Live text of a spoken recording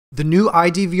The new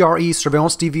iDVR-E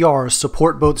surveillance DVRs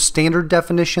support both standard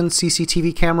definition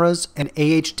CCTV cameras and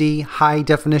AHD high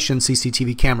definition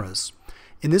CCTV cameras.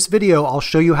 In this video, I'll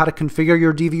show you how to configure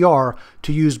your DVR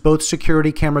to use both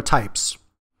security camera types.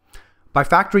 By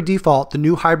factory default, the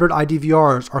new hybrid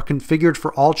iDVRs are configured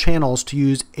for all channels to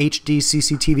use HD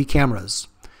CCTV cameras.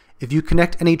 If you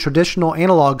connect any traditional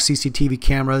analog CCTV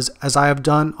cameras, as I have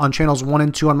done on channels 1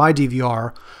 and 2 on my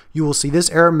DVR, you will see this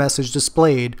error message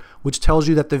displayed, which tells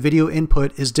you that the video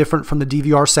input is different from the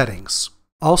DVR settings.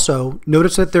 Also,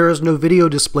 notice that there is no video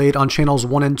displayed on channels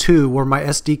 1 and 2 where my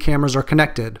SD cameras are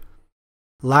connected.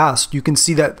 Last, you can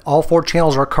see that all 4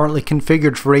 channels are currently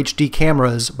configured for HD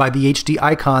cameras by the HD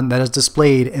icon that is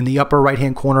displayed in the upper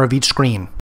right-hand corner of each screen.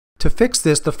 To fix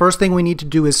this, the first thing we need to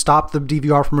do is stop the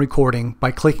DVR from recording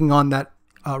by clicking on that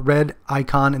red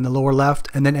icon in the lower left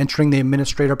and then entering the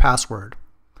administrator password.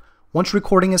 Once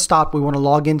recording is stopped, we want to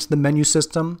log into the menu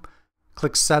system,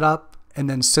 click Setup, and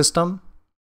then System.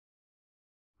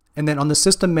 And then on the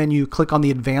System menu, click on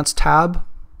the Advanced tab.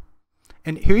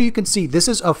 And here you can see this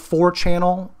is a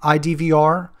 4-channel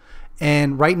iDVR,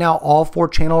 and right now all 4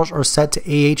 channels are set to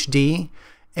AHD.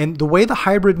 And the way the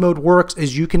hybrid mode works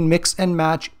is you can mix and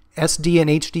match SD and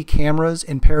HD cameras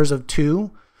in pairs of 2.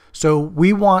 So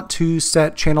we want to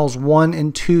set channels 1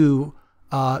 and 2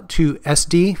 to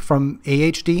SD from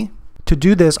AHD. To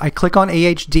do this, I click on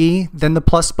AHD, then the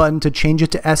plus button to change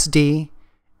it to SD,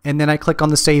 and then I click on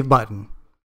the Save button.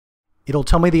 It'll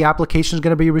tell me the application is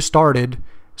going to be restarted,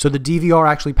 so the DVR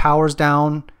actually powers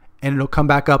down and it'll come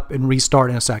back up and restart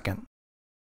in a second.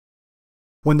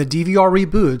 When the DVR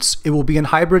reboots, it will be in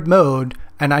hybrid mode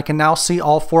and I can now see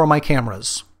all 4 of my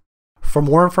cameras. For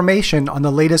more information on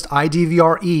the latest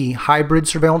iDVR-E hybrid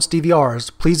surveillance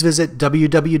DVRs, please visit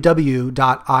www.idvr.net.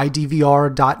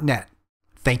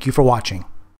 Thank you for watching.